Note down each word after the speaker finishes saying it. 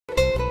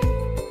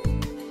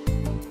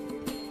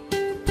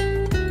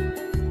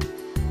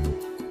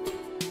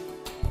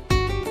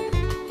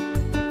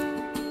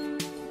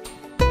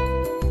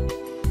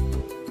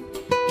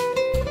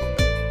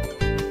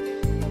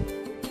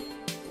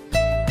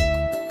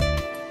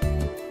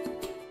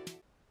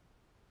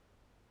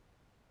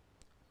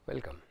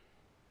Welcome.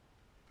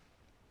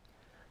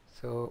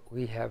 So,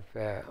 we have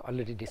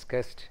already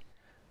discussed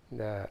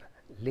the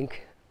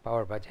link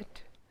power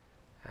budget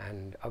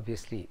and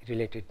obviously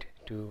related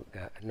to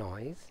the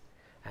noise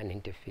and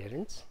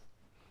interference,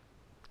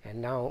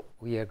 and now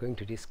we are going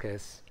to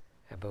discuss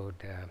about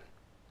the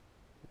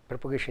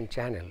propagation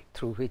channel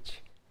through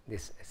which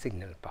this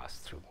signal pass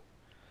through.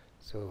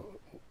 So,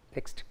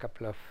 next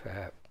couple of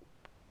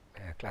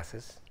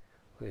classes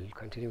we will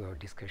continue our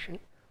discussion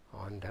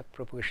on the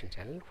propagation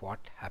channel, what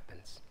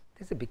happens.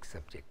 This is a big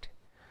subject.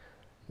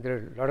 There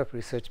are a lot of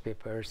research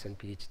papers and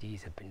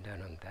PhDs have been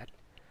done on that.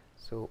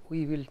 So,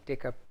 we will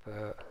take up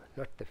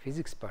not the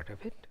physics part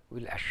of it, we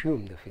will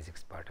assume the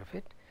physics part of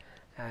it,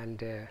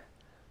 and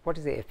what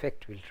is the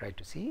effect we will try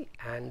to see,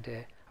 and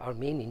our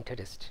main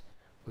interest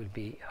will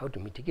be how to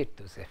mitigate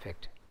those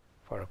effects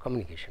for a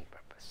communication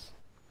purpose.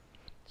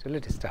 So,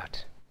 let us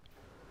start.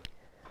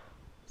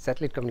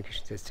 Satellite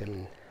communication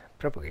system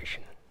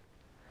propagation.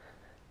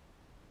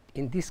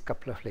 In this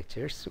couple of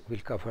lectures, we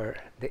will cover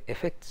the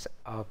effects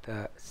of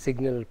the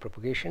signal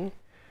propagation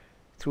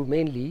through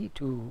mainly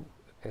two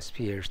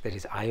spheres, that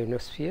is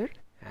ionosphere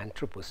and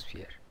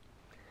troposphere,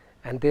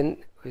 and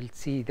then we will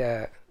see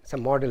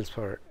some models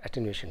for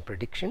attenuation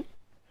prediction,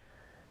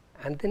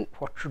 and then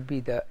what should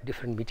be the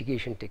different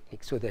mitigation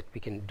techniques so that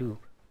we can do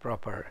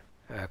proper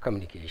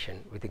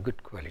communication with a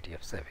good quality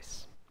of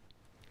service.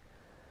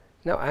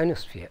 Now,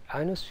 ionosphere.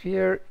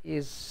 Ionosphere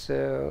is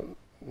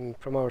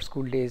from our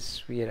school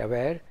days we are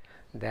aware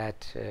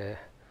that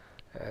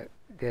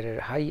they are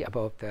high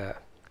above the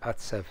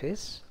Earth's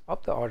surface,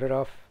 of the order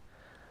of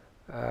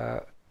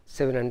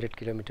 700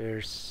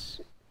 kilometers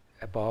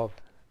above,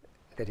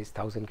 that is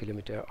 1000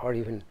 kilometer, or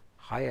even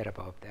higher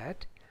above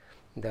that.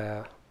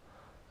 The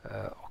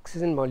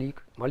oxygen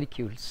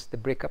molecules, they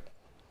break up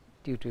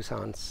due to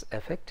Sand's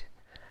effect,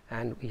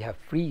 and we have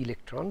free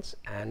electrons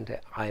and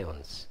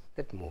ions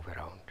that move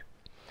around.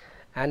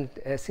 And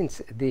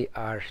since they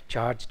are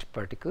charged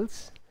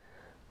particles,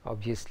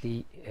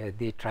 obviously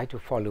they try to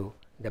follow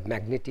the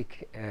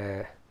magnetic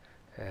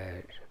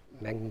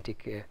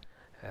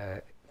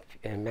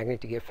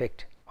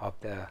effect of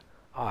the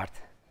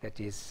Earth, that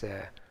is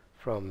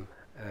from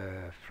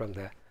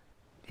the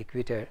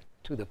equator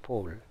to the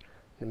pole.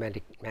 The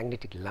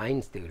magnetic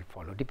lines they will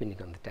follow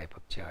depending on the type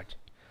of charge.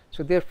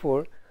 So,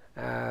 therefore,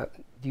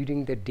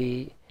 during the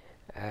day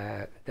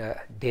the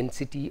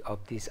density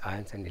of these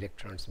ions and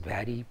electrons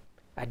vary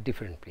at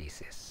different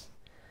places,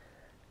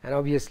 and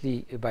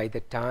obviously by the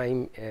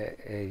time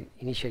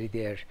initially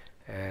they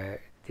are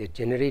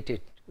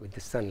generated with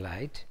the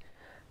sunlight,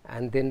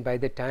 and then by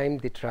the time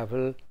they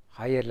travel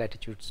higher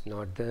latitudes,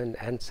 northern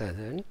and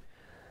southern,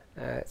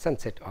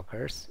 sunset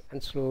occurs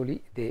and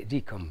slowly they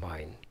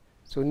recombine.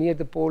 So, near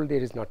the pole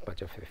there is not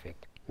much of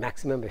effect.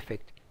 Maximum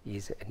effect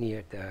is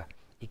near the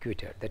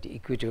equator, that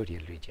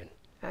equatorial region,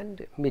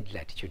 and mid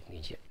latitude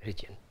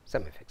region,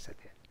 some effects are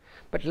there.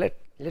 But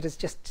let us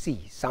just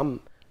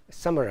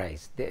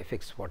summarize the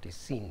effects what is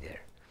seen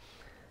there.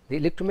 The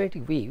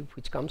electromagnetic wave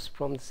which comes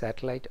from the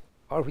satellite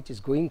or which is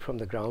going from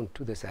the ground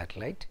to the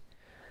satellite,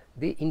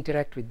 they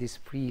interact with these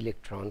free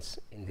electrons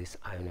in this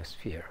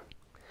ionosphere,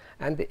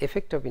 and the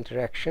effect of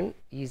interaction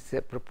is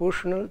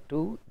proportional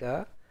to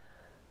the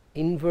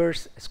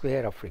inverse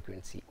square of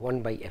frequency,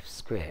 1 by f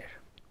square.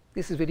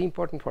 This is very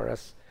important for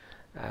us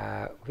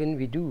when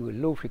we do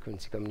low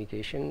frequency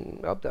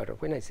communication of the order.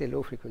 When I say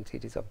low frequency,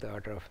 it is of the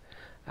order of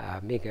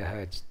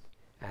megahertz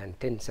and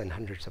tens and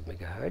hundreds of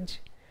megahertz,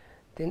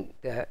 then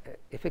the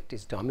effect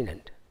is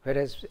dominant,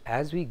 whereas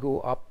as we go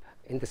up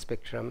in the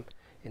spectrum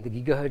in the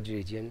gigahertz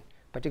region,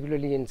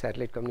 particularly in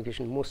satellite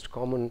communication, most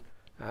common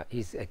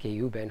is a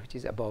Ku band, which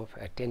is above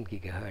 10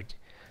 gigahertz.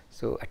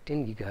 So, at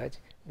 10 gigahertz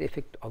the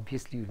effect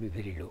obviously will be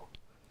very low.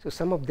 So,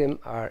 some of them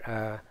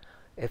are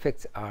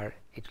effects are,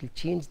 it will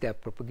change the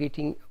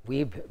propagating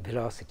wave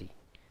velocity.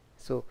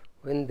 So,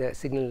 when the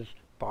signal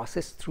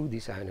passes through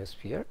this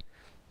ionosphere,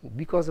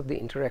 because of the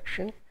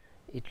interaction,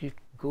 it will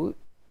go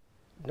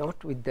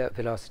not with the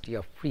velocity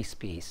of free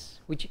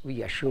space, which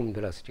we assume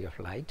velocity of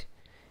light,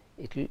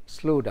 it will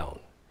slow down.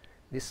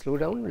 This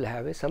slowdown will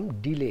have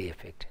some delay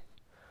effect.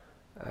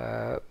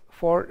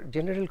 For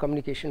general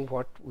communication,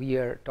 what we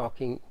are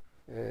talking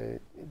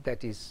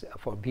that is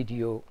for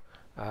video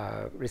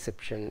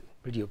reception,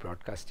 video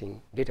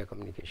broadcasting, data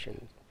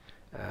communication,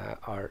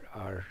 or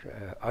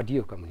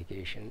audio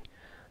communication,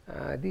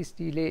 this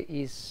delay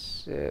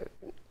is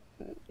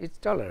it's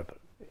tolerable.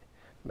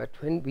 But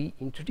when we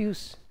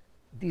introduce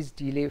this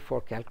delay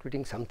for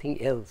calculating something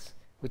else,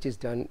 which is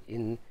done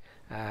in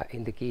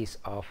the case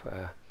of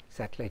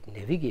satellite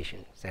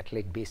navigation,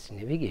 satellite based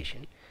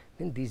navigation,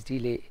 then this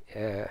delay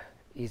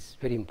is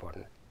very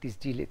important. This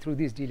delay, through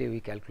this delay we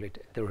calculate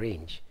the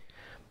range.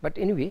 But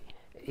anyway,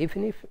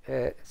 even if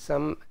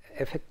some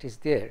effect is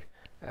there,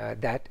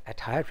 that at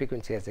higher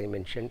frequency, as I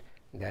mentioned,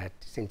 that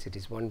since it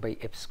is 1 by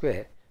f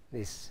square,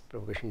 this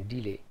propagation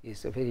delay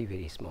is a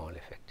very small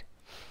effect.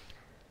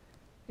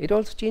 It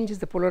also changes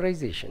the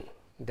polarization.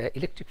 The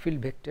electric field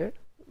vector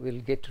will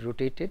get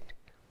rotated,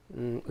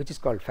 which is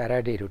called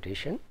Faraday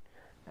rotation,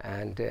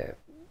 and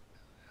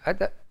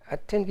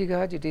at 10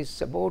 gigahertz it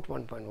is about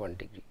 1.1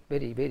 degree,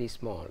 very very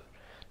small.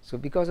 So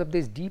because of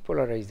this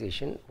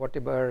depolarization,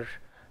 whatever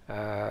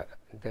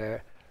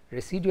the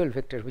residual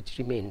vector which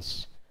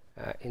remains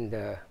in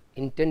the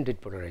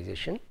intended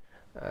polarization,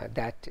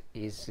 that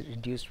is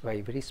reduced by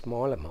a very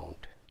small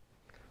amount.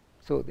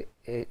 So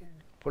the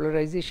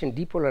polarization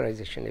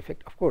depolarization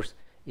effect, of course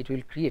it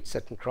will create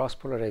certain cross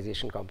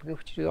polarization component,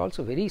 which is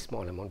also very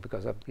small amount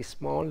because of the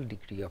small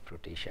degree of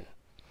rotation.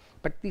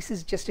 But this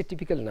is just a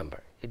typical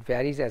number. It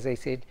varies, as I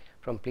said,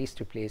 from place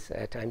to place,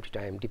 time to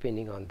time,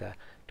 depending on the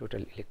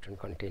total electron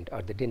content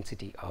or the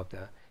density of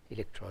the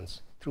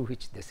electrons through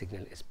which the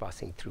signal is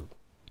passing through.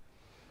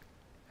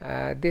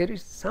 There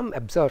is some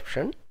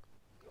absorption,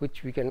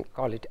 which we can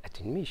call it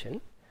attenuation.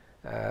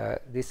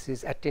 This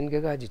is at 10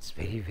 gigahertz, it's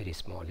very very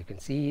small. You can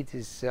see it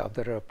is of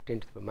the order of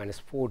 10 to the minus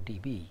 4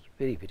 dB,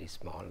 very very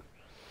small.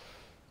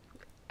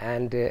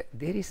 And there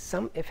is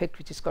some effect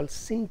which is called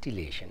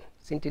scintillation.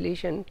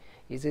 Scintillation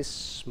is a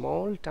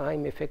small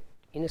time effect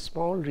in a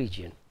small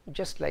region,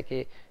 just like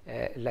a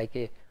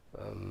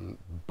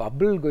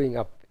bubble going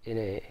up in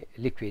a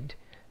liquid.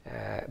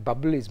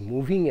 Bubble is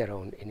moving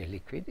around in a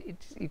liquid.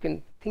 You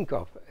can think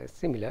of a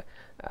similar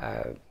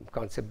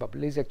concept.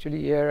 Bubble is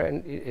actually air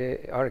and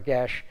or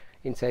gas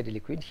inside a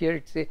liquid. Here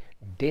it's a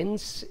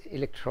dense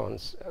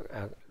electrons,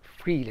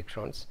 free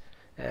electrons,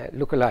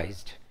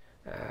 localized.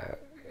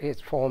 It's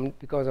formed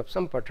because of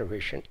some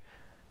perturbation,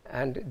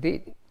 and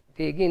they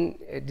again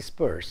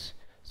disperse.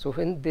 So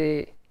when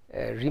they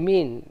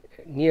remain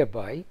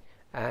nearby,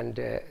 and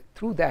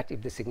through that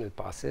if the signal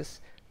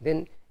passes,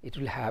 then it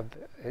will have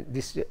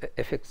this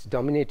effects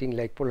dominating,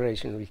 like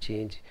polarization will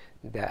change,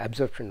 the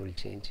absorption will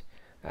change,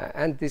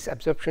 and this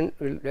absorption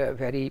will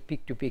vary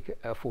peak to peak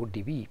 4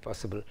 dB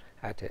possible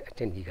at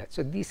 10 gigahertz.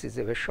 So this is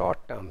a very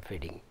short term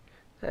fading,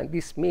 and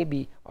this may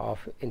be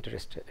of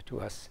interest to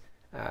us,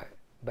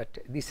 but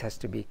this has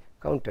to be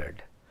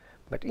countered.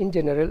 But in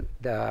general,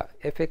 the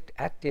effect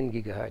at 10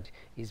 gigahertz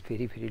is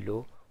very very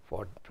low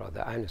for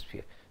the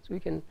ionosphere. So we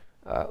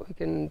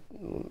can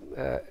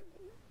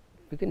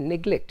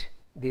neglect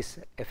this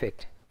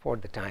effect for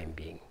the time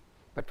being,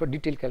 but for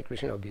detailed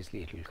calculation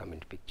obviously it will come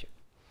into picture.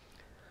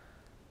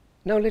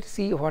 Now let us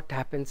see what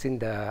happens in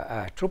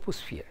the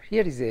troposphere.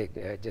 Here is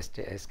a just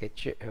a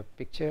sketch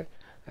picture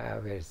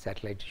where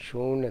satellite is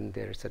shown, and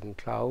there are certain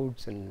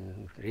clouds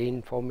and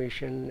rain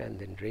formation, and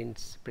then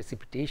rain's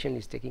precipitation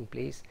is taking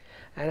place,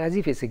 and as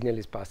if a signal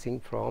is passing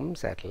from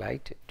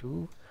satellite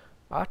to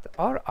Earth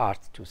or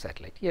Earth to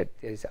satellite. Here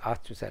there is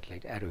Earth to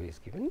satellite arrow is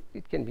given.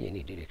 It can be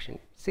any direction.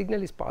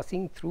 Signal is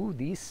passing through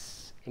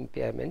this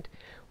impairment,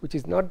 which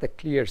is not the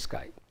clear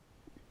sky.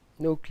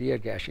 No clear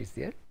gas is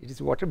there. It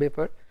is water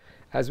vapor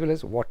as well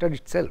as water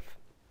itself.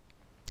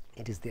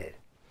 It is there.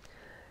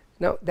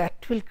 Now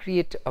that will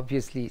create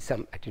obviously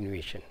some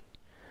attenuation.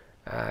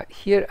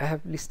 Here I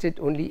have listed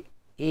only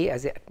A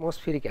as a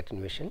atmospheric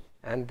attenuation,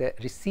 and the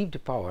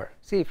received power,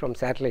 say from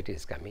satellite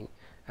is coming,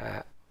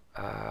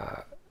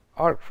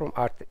 or from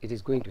Earth it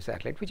is going to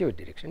satellite, whichever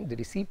direction, the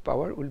received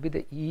power will be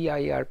the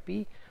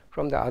EIRP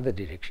from the other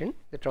direction,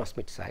 the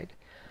transmit side,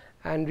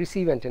 and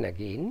receive antenna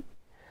gain,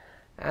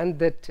 and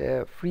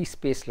that free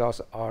space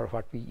loss, or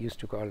what we used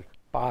to call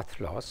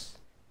path loss,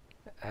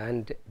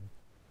 and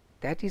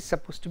that is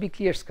supposed to be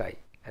clear sky.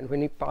 And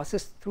when it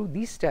passes through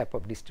these type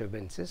of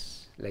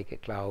disturbances like a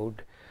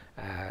cloud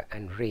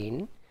and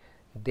rain,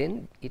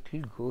 then it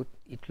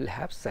will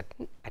have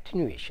certain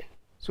attenuation.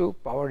 So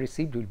power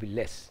received will be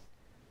less.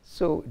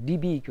 So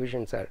dB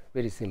equations are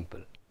very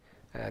simple.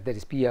 That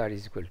is PR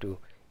is equal to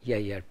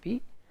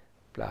EIRP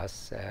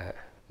plus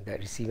the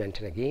receive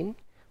antenna gain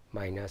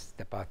minus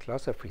the path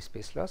loss or free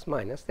space loss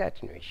minus the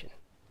attenuation.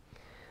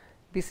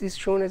 This is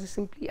shown as a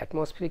simply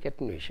atmospheric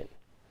attenuation.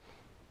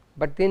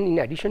 But then in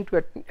addition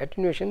to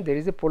attenuation, there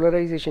is a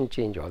polarization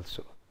change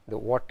also. The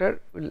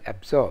water will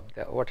absorb,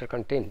 the water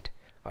content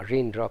or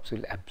raindrops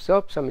will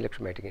absorb some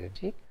electromagnetic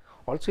energy.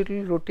 Also it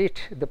will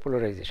rotate the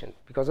polarization.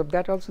 Because of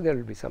that also there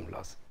will be some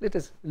loss. Let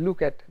us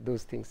look at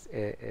those things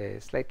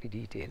slightly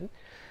detailed.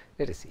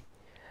 Let us see.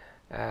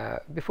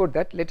 Before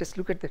that, let us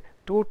look at the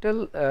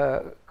total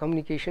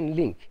communication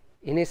link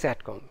in a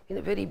SATCOM in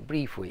a very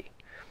brief way.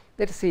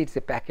 Let us say it is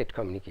a packet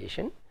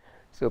communication.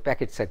 So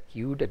packets are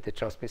queued at the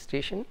transmit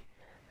station,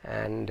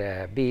 and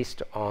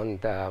based on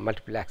the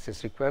multiple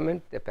access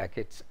requirement, the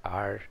packets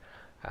are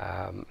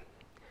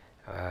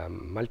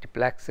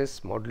multiple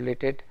access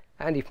modulated,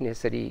 and if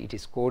necessary it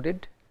is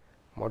coded,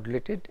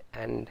 modulated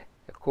and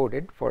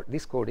coded. For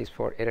this code is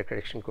for error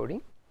correction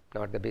coding,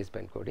 not the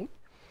baseband coding,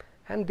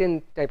 and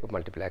then type of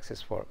multiple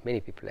access for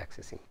many people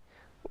accessing.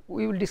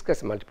 We will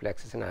discuss multiple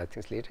access and other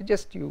things later.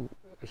 Just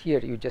here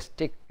you just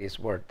take this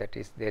word, that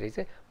is there is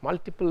a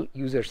multiple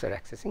users are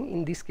accessing.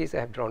 In this case I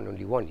have drawn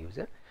only one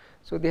user,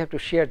 so they have to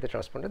share the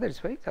transponder. That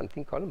is why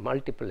something called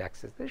multiple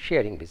access, the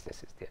sharing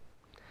business is there.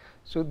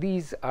 So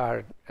these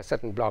are a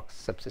certain blocks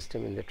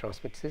subsystem in the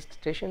transmit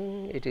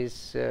station. It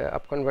is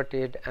up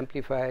converted,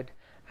 amplified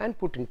and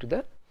put into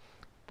the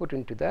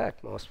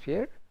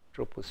atmosphere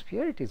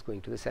troposphere, it is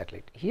going to the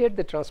satellite. Here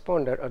the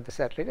transponder or the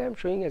satellite I am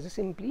showing as a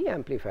simply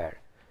amplifier.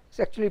 It is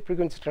actually a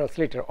frequency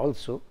translator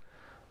also.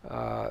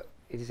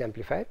 It is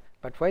amplified,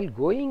 but while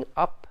going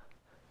up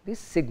this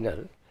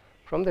signal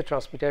from the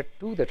transmitter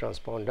to the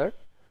transponder,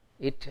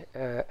 it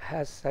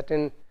has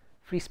certain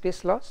free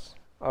space loss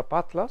or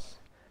path loss,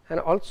 and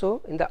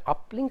also in the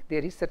uplink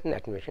there is certain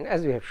attenuation,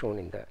 as we have shown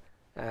in the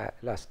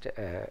last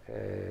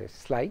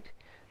slide,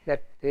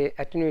 that the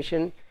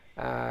attenuation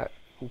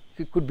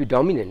could be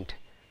dominant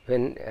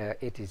when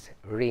it is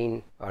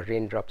rain or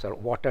raindrops or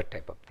water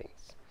type of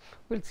things.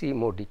 We will see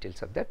more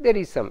details of that. There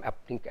is some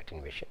uplink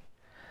attenuation,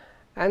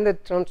 and the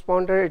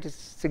transponder, it is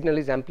signal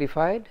is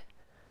amplified,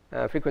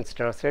 frequency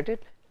translated,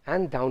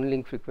 and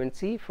downlink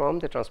frequency from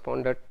the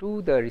transponder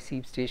to the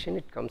receive station,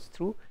 it comes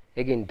through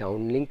again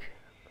downlink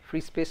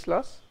free space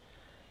loss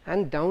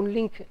and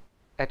downlink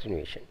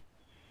attenuation.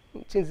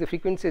 Since the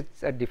frequencies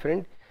are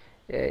different,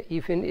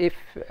 even if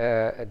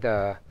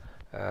the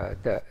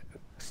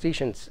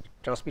stations,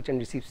 transmit and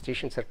receive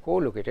stations, are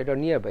co-located or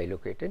nearby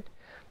located,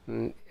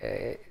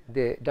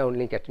 the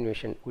downlink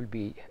attenuation will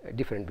be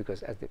different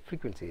because as the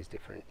frequency is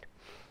different.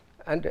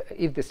 And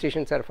if the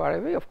stations are far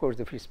away, of course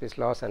the free space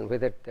loss, and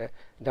whether the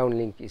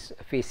downlink is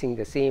facing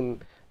the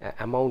same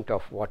amount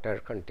of water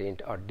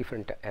content or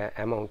different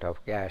amount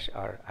of gas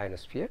or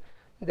ionosphere,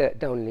 the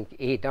downlink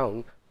A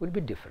down will be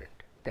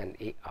different than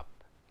A up.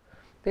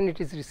 Then it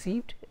is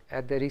received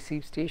at the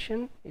receive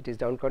station, it is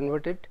down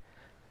converted,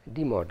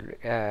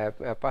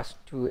 passed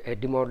to a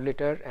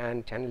demodulator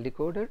and channel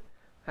decoder,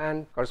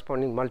 and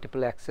corresponding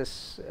multiple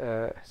access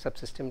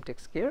subsystem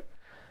takes care.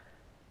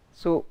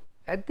 So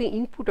at the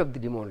input of the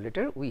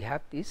demodulator, we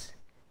have this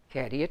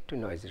carrier to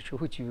noise ratio,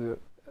 which we were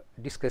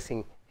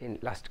discussing in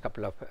last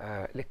couple of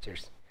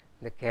lectures.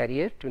 The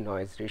carrier to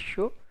noise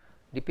ratio,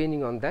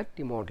 depending on that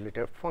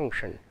demodulator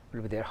function,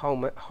 will be there.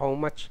 How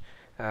much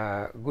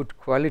good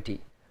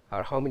quality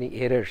or how many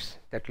errors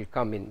that will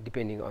come in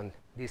depending on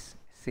this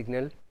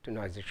signal to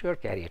noise ratio or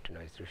carrier to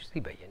noise ratio, C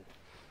by N.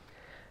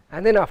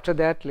 And then after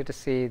that, let us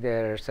say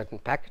there are certain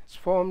packets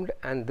formed,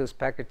 and those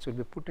packets will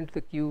be put into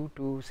the queue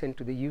to send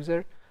to the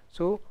user.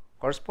 So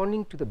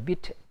corresponding to the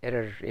bit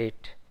error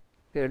rate,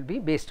 there will be,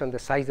 based on the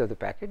size of the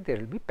packet, there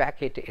will be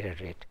packet error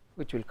rate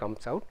which will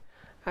comes out,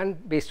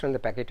 and based on the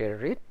packet error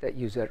rate, the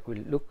user will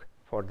look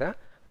for the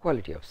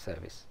quality of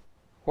service,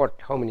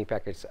 how many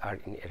packets are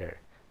in error.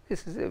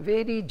 This is a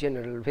very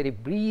general, very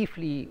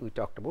briefly we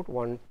talked about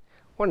one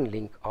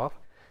link of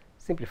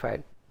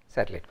simplified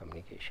satellite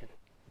communication.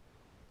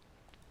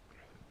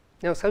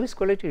 Now service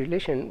quality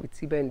relation with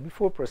C by N,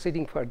 before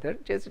proceeding further,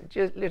 just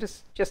let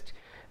us just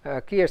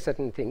clear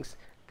certain things.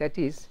 That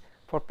is,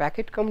 for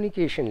packet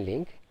communication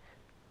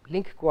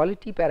link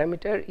quality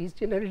parameter is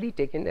generally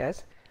taken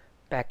as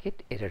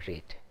packet error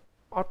rate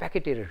or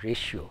packet error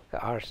ratio.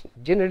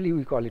 Generally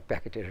we call it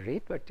packet error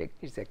rate, but it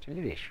is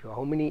actually ratio,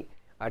 how many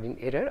are in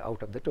error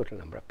out of the total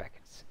number of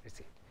packets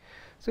received.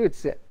 So it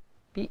is a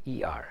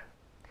PER.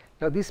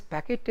 Now this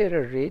packet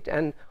error rate,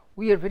 and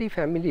we are very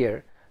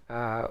familiar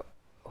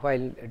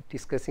while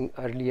discussing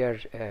earlier,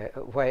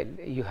 while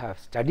you have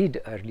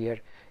studied earlier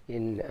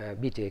in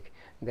BTech,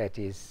 that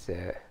is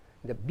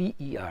the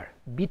BER,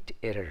 bit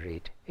error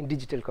rate. In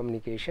digital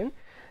communication,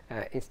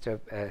 instead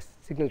of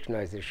signal to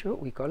noise ratio,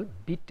 we call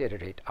bit error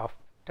rate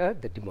after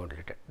the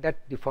demodulator.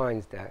 That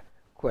defines the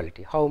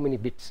quality, how many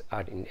bits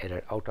are in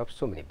error out of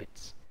so many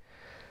bits.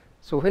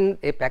 So when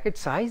a packet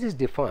size is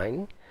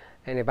defined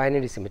in a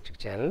binary symmetric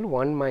channel,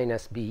 1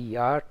 minus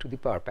BER to the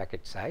power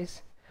packet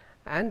size,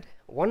 and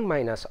 1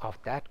 minus of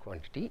that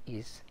quantity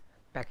is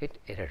packet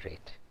error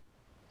rate.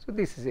 So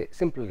this is a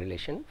simple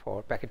relation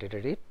for packet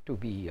error rate to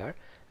BER,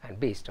 and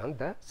based on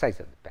the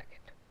size of the packet.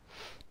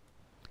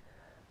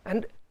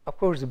 And of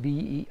course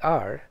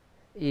BER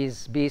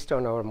is based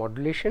on our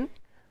modulation,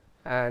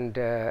 and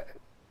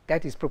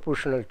that is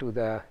proportional to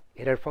the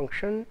error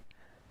function,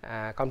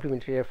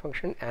 complementary error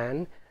function,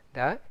 and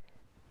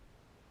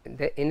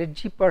the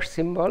energy per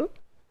symbol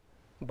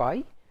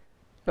by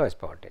noise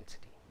power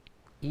density,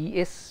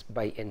 ES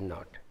by N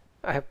naught.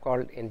 I have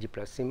called energy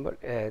plus symbol,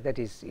 that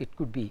is, it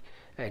could be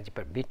energy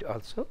per bit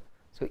also.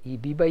 So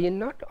EB by N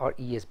naught or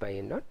ES by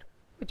N naught,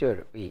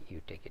 whichever way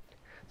you take it.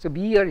 So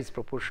BER is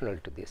proportional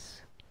to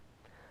this.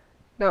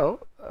 Now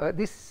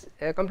this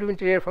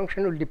complementary error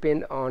function will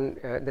depend on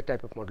the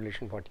type of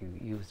modulation what you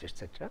used,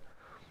 etc.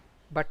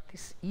 But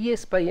this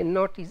ES by N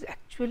naught is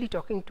actually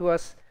talking to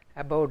us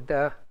about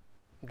the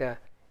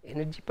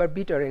energy per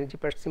bit or energy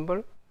per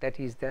symbol, that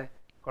is the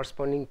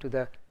corresponding to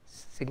the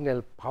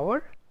signal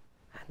power,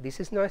 and this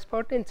is noise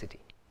power density.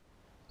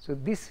 So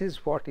this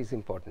is what is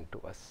important to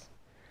us.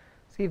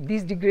 See, if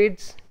this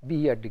degrades,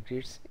 BER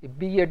degrades; if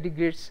BER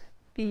degrades,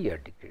 PER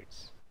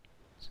degrades.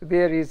 So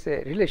there is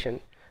a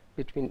relation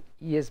between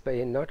ES by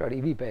N naught or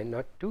EB by N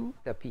naught to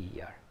the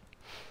PER.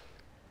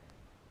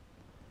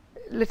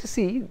 Let us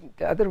see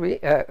the other way,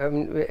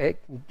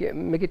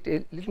 make it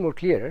a little more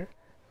clearer.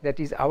 That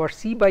is, our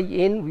C by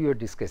N we were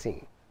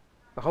discussing,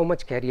 how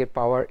much carrier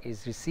power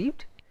is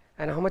received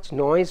and how much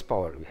noise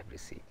power we have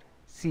received,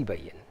 C by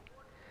N.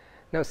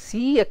 Now,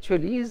 C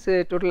actually is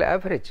a total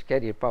average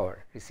carrier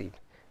power received,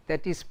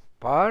 that is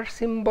per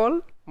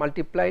symbol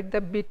multiplied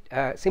the bit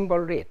symbol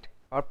rate,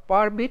 or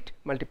per bit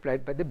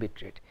multiplied by the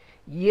bit rate.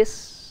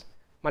 ES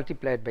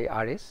multiplied by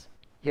RS,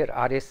 here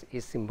RS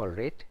is symbol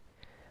rate,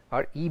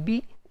 or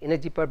EB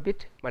energy per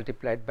bit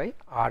multiplied by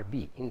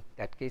RB, in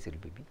that case it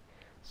will be B.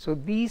 So,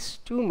 these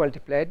two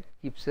multiplied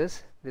gives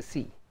us the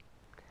C,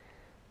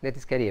 that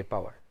is carrier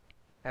power,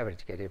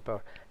 average carrier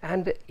power,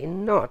 and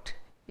N naught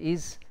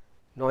is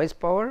noise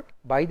power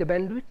by the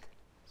bandwidth.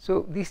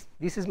 So, this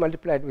is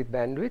multiplied with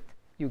bandwidth,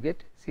 you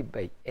get C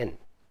by N,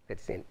 that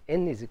is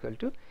N is equal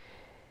to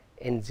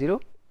N0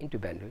 into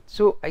bandwidth.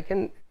 So, I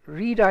can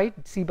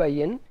rewrite C by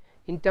N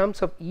in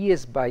terms of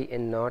ES by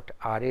N naught,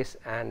 RS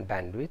and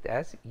bandwidth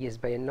as ES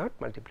by N naught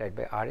multiplied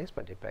by RS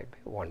multiplied by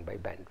 1 by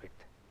bandwidth.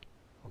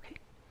 Okay.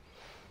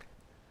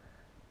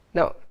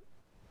 Now,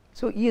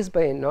 so ES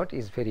by N naught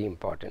is very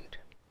important,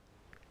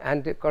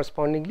 and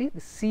correspondingly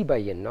the C by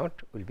N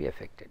naught will be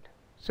affected.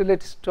 So,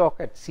 let us talk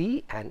at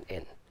C and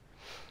N.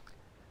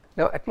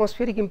 Now,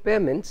 atmospheric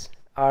impairments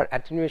are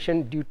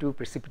attenuation due to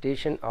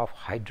precipitation of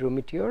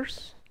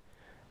hydrometeors,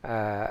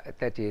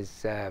 that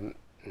is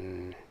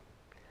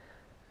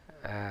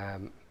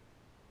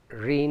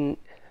rain,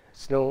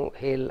 snow,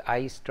 hail,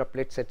 ice,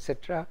 droplets,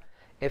 etc.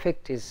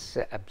 Effect is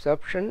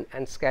absorption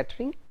and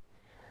scattering.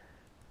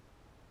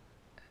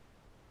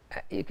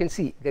 You can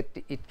see that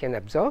it can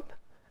absorb,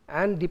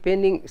 and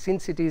depending,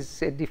 since it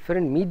is a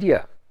different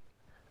media,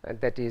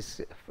 that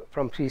is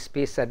from free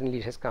space suddenly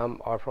it has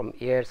come, or from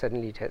air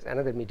suddenly it has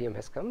another medium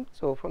has come.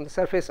 So, from the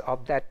surface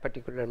of that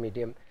particular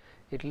medium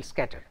it will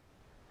scatter.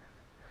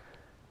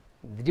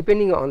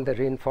 Depending on the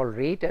rainfall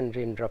rate and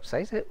raindrop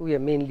size, we are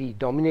mainly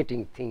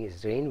dominating thing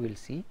is rain, we will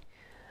see,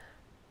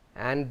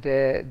 and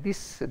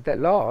the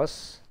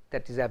loss,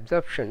 that is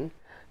absorption,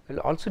 will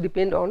also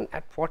depend on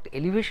at what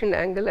elevation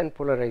angle and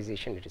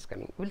polarization it is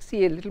coming. We will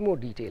see a little more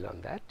detail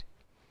on that.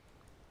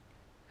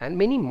 And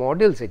many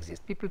models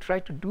exist. People try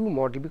to do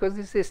model because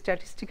this is a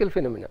statistical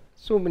phenomenon.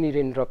 So many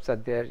raindrops are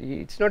there,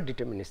 it is not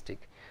deterministic,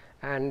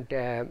 and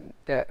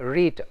the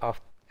rate of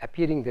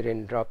appearing the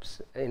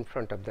raindrops in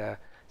front of the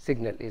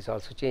signal is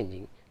also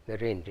changing, the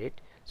rain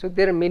rate. So,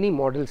 there are many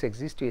models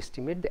exist to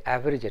estimate the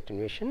average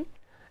attenuation,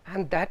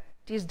 and that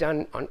is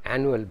done on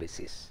annual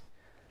basis,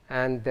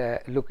 and the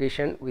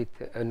location with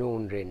a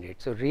known rain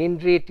rate. So, rain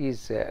rate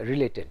is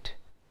related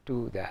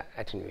to the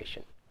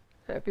attenuation.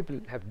 People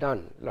have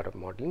done a lot of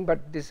modeling,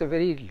 but this is a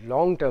very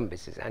long term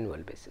basis, annual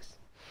basis.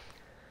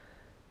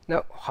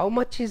 Now, how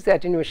much is the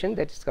attenuation?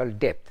 That is called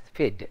depth,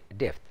 fade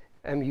depth.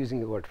 I am using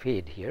the word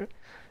fade here.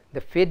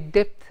 The fade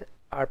depth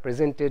are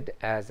presented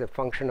as a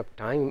function of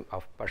time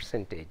of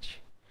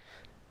percentage.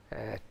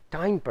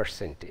 Time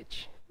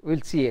percentage, we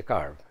will see a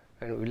curve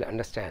and we will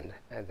understand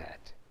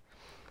that.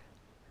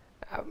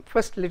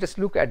 First, let us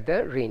look at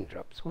the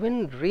raindrops.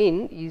 When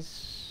rain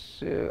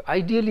is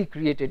ideally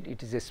created,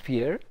 it is a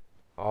sphere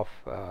of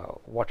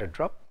water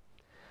drop.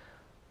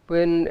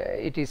 When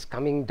it is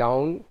coming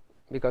down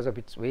because of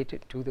its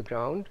weight to the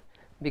ground,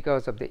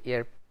 because of the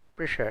air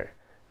pressure,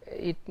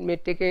 it may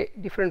take a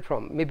different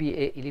form, maybe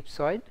a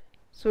ellipsoid.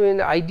 So, in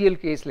the ideal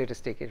case, let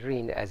us take a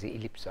rain as a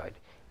ellipsoid.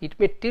 It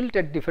may tilt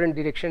at different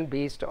direction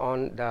based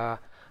on the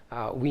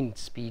wind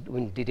speed,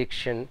 wind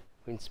direction,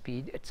 wind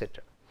speed,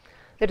 etc.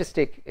 Let us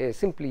take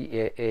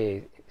simply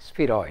a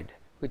spheroid,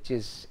 which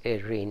is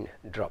a rain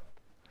drop.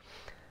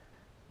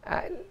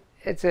 It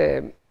is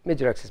a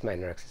major axis,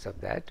 minor axis of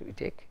that we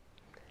take,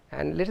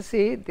 and let us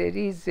say there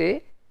is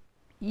a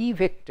E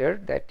vector,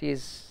 that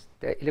is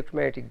the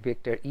electromagnetic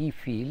vector E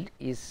field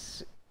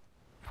is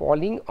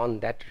falling on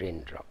that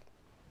raindrop,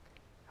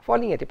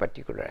 falling at a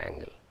particular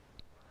angle.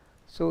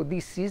 So,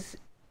 this is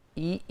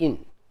E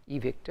in, E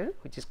vector,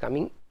 which is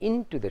coming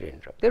into the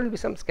raindrop. There will be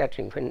some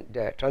scattering when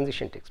the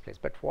transition takes place,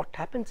 but what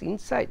happens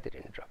inside the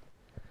raindrop?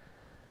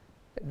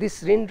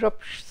 This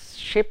raindrop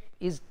shape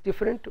is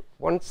different.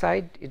 One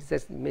side, it is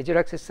a major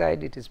axis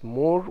side, it is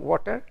more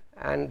water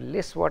and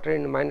less water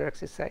in the minor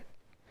axis side.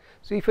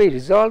 So, if I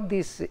resolve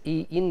this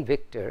E in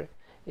vector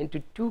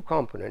into two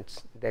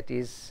components, that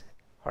is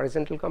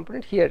horizontal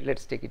component, here let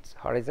us take its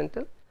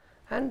horizontal,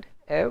 and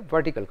a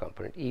vertical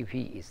component, E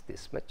v is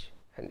this much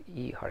and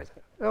E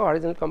horizontal. The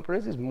horizontal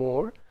component is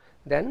more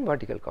than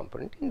vertical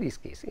component in this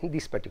case, in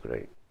this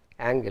particular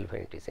angle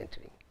when it is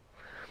entering.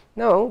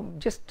 Now,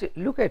 just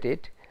look at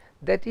it,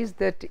 that is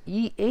that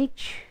E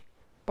h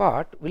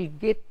part will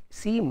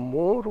see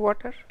more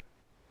water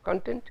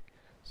content.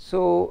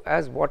 So,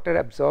 as water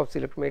absorbs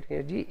electromagnetic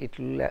energy, it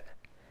will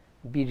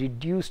be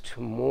reduced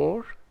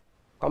more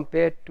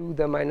compared to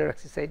the minor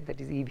axis side,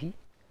 that is E v.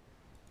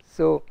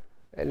 So,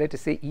 let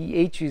us say E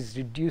h is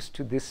reduced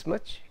to this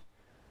much,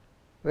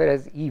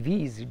 whereas E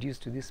v is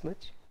reduced to this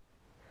much.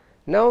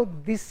 Now,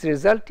 this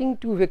resulting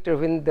two vector,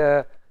 when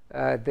the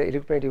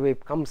electromagnetic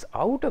wave comes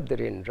out of the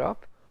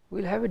raindrop,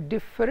 will have a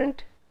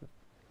different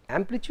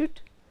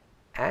amplitude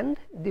and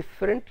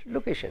different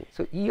location.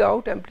 So, E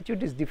out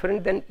amplitude is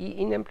different than E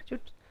in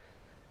amplitude,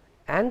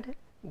 and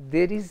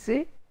there is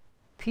a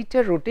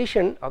theta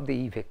rotation of the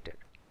E vector.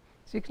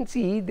 So, you can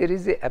see there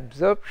is a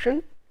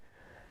absorption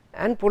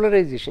and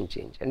polarization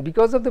change, and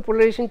because of the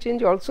polarization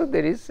change also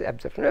there is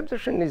absorption.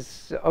 Absorption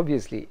is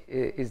obviously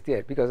is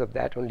there, because of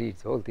that only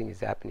the whole thing is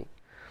happening.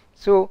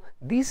 So,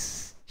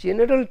 this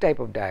general type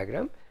of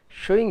diagram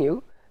showing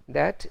you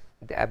that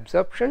the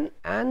absorption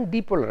and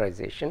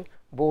depolarization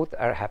both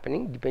are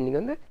happening depending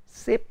on the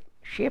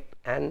shape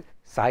and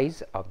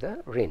size of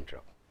the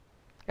raindrop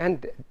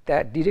and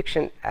the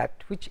direction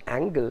at which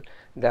angle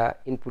the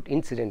input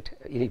incident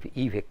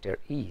E vector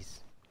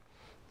is.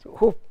 So,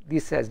 hope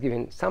this has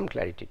given some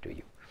clarity to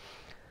you.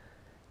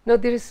 Now,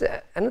 there is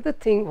another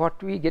thing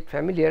what we get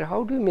familiar.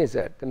 How do we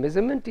measure? The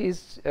measurement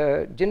is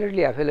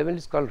generally available,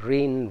 is called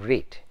rain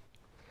rate,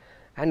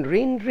 and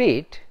rain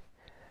rate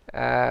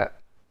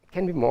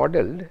can be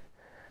modeled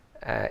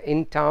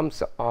in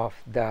terms of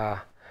the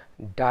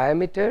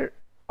diameter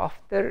of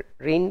the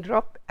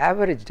raindrop,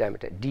 average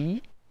diameter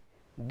d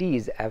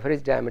is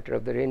average diameter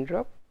of the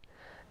raindrop,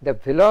 the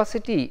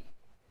velocity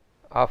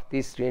of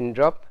this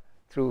raindrop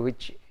through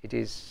which it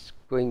is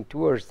going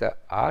towards the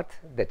earth,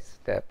 that is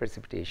the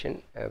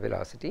precipitation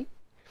velocity.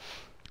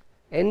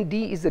 Nd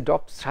is the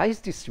drop size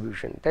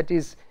distribution, that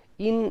is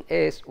in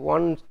a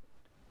 1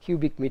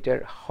 cubic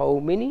meter how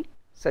many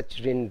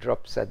such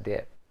raindrops are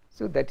there.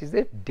 So, that is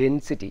the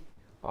density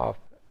of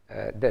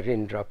the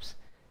raindrops.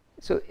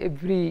 So,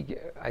 every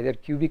either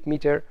cubic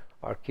meter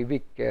or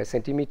cubic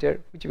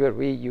centimeter, whichever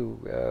way you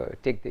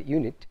take the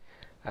unit,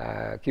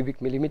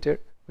 cubic millimeter,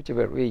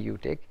 whichever way you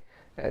take,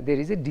 there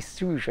is a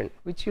distribution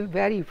which will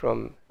vary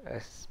from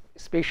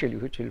spatially,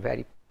 which will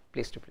vary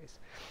place to place.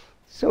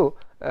 So,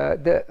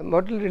 the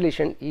model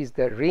relation is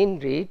the rain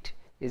rate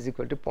is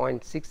equal to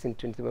 0.6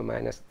 into 10 to the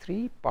minus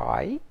 3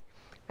 pi,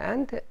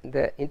 and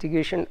the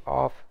integration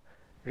of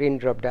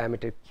raindrop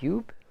diameter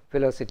cube,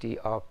 velocity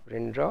of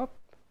raindrop,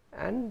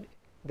 and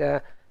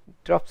the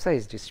drop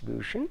size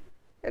distribution,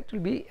 that will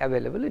be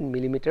available in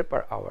millimeter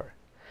per hour.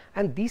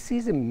 And this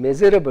is a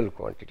measurable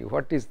quantity.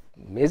 What is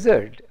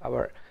measured,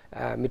 our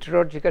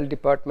meteorological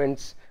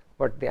departments,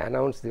 what they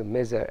announce, they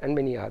measure, and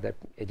many other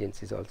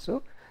agencies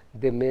also,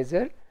 they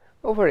measure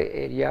over an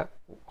area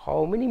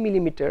how many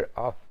millimeter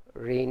of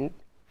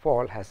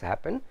rainfall has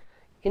happened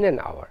in an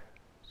hour.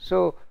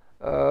 So,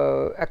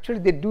 actually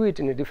they do it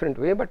in a different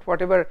way, but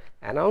whatever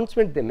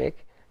announcement they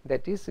make,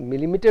 that is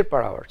millimeter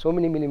per hour, so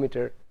many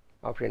millimeter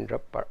of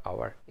raindrop per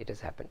hour it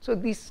has happened. So,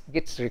 this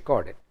gets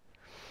recorded,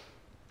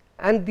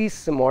 and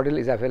this model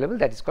is available,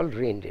 that is called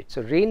rain rate.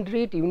 So, rain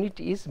rate unit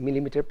is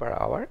millimeter per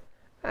hour,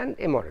 and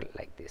a model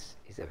like this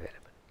is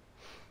available.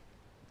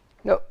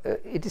 Now,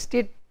 it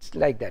states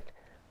like that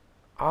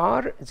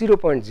R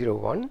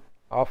 0.01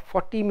 of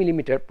 40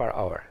 millimeter per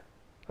hour.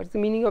 What is the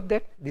meaning of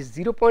that? This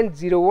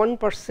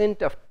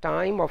 0.01% of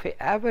time of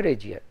a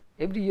average year.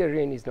 Every year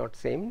rain is not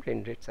same,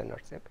 rain rates are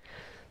not same.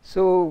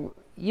 So,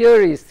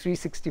 year is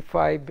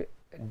 365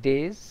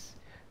 days,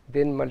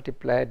 then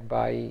multiplied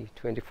by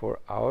 24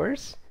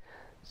 hours.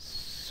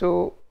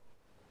 So,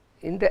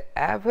 in the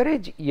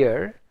average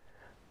year,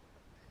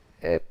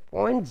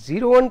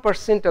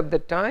 0.01% of the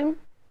time,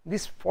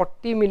 this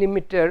 40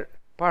 millimeter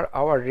per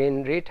hour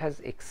rain rate has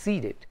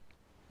exceeded.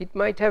 It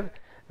might have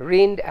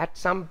rained at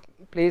some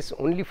place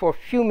only for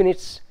few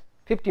minutes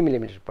 50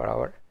 millimeter per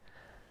hour,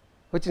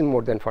 which is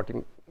more than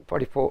 40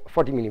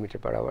 millimeter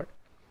per hour,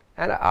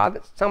 and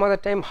some other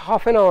time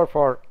half an hour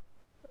for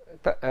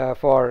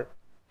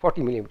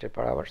 40 millimeter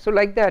per hour. So,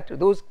 like that,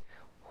 those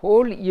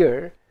whole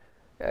year,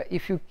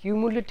 if you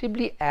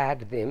cumulatively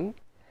add them,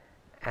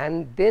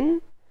 and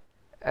then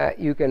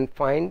you can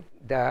find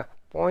the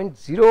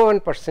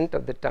 0.01%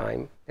 of the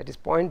time, that is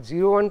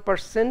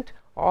 0.01%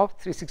 of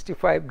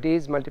 365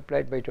 days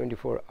multiplied by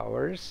 24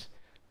 hours,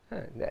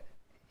 that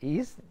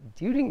is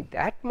during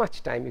that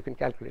much time you can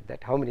calculate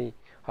that how many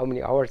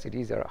hours it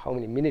is or how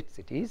many minutes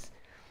it is.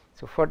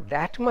 So, for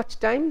that much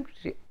time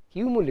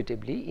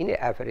cumulatively in an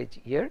average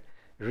year,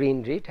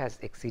 rain rate has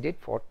exceeded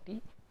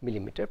 40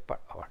 millimeter per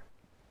hour.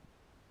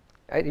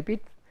 I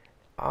repeat,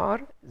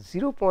 R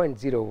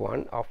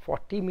 0.01 of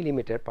 40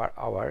 millimeter per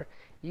hour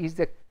is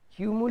the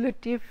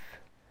cumulative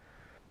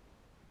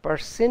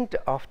percent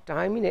of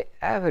time in an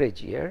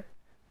average year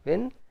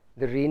when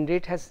the rain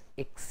rate has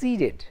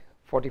exceeded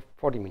 40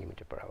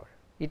 millimeter per hour.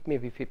 It may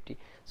be 50.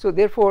 So,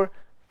 therefore,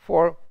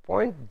 for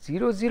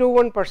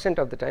 0.001%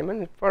 of the time,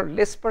 and for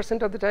less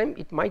percent of the time,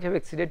 it might have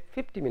exceeded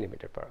 50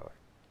 millimeter per hour.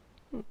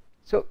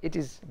 So, it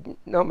is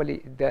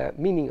normally the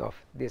meaning of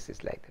this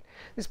is like that.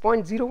 This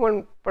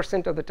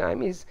 0.01% of the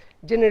time is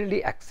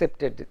generally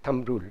accepted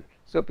thumb rule.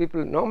 So,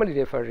 people normally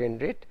refer rain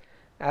rate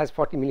as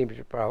 40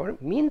 millimeter per hour,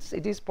 means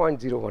it is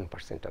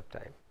 0.01% of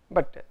time,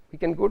 but we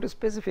can go to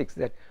specifics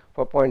that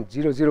for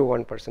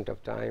 0.001%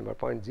 of time or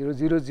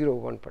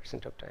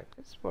 0.0001% of time,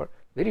 this is for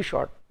very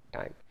short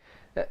time.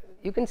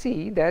 You can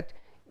see that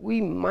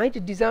we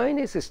might design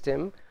a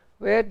system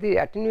where the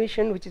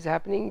attenuation which is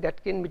happening,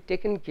 that can be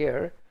taken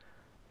care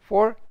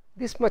for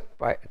this much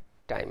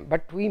time,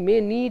 but we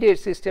may need a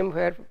system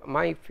where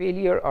my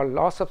failure or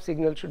loss of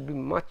signal should be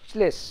much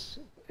less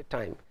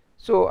time.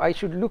 So, I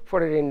should look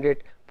for a rain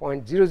rate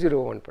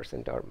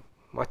 0.001% or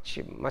much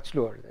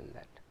lower than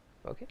that.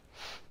 Okay.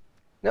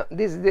 Now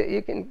this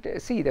you can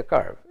see the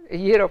curve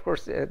here. Of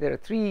course, there are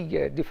three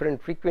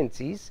different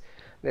frequencies,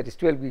 that is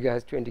 12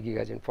 gigahertz, 20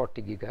 gigahertz, and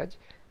 40 gigahertz.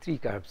 Three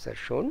curves are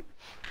shown,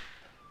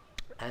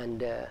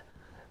 and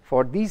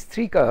for these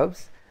three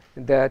curves,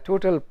 the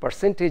total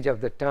percentage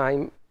of the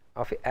time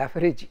of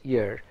average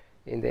year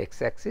in the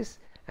x-axis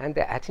and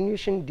the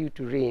attenuation due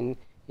to rain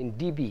in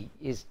dB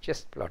is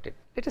just plotted.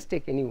 Let us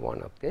take any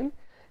one of them.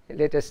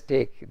 Let us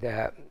take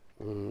the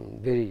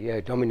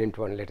very dominant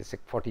one, let us say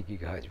 40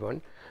 gigahertz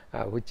one,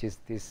 which is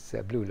this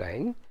blue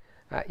line.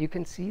 You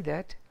can see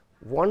that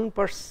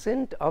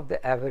 1% of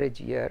the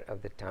average year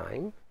of the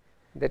time,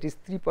 that is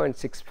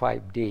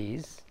 3.65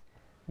 days,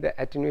 the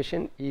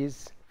attenuation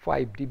is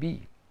 5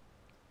 dB,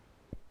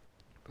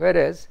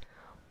 whereas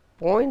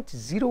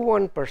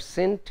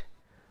 0.01%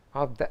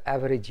 of the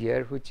average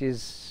year, which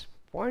is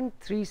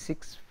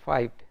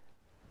 0.365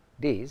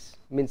 days,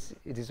 means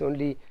it is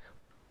only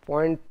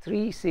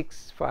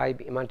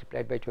 0.365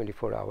 multiplied by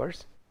 24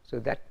 hours. So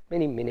that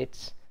many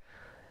minutes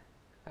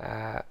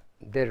the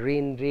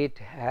rain rate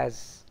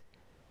has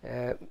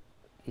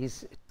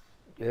is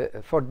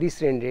for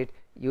this rain rate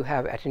you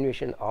have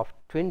attenuation of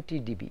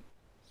 20 dB.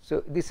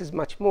 So this is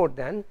much more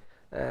than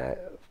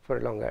for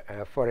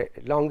a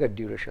longer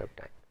duration of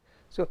time.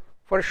 So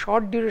for a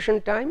short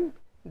duration time,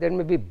 there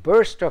may be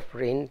burst of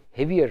rain,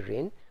 heavier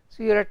rain,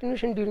 so your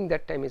attenuation during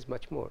that time is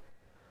much more.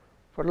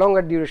 For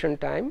longer duration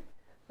time,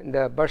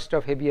 the burst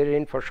of heavier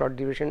rain for short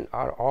duration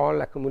are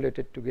all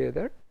accumulated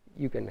together,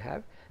 you can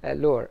have a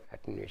lower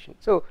attenuation.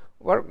 So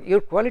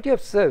your quality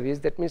of service,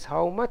 that means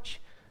how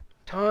much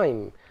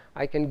time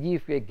I can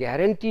give a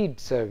guaranteed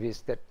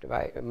service that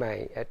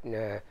my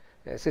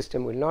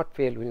system will not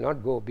fail, will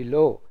not go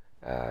below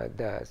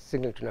the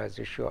signal to noise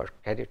ratio or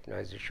carrier to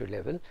noise ratio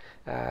level,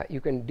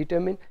 you can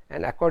determine,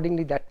 and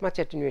accordingly that much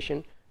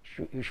attenuation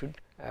you should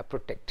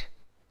protect.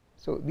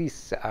 So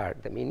these are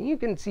the meaning. You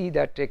can see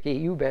that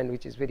KU band,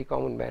 which is very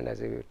common band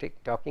as I was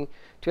talking,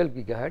 12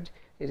 gigahertz,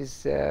 it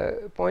is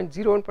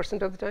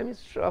 0.01% of the time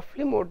is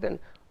roughly more than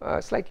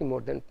slightly more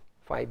than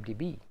 5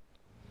 dB.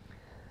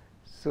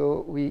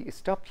 So we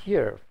stop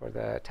here for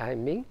the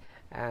time being,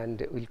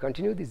 and we'll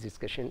continue this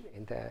discussion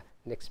in the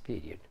next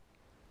period.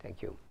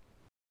 Thank you.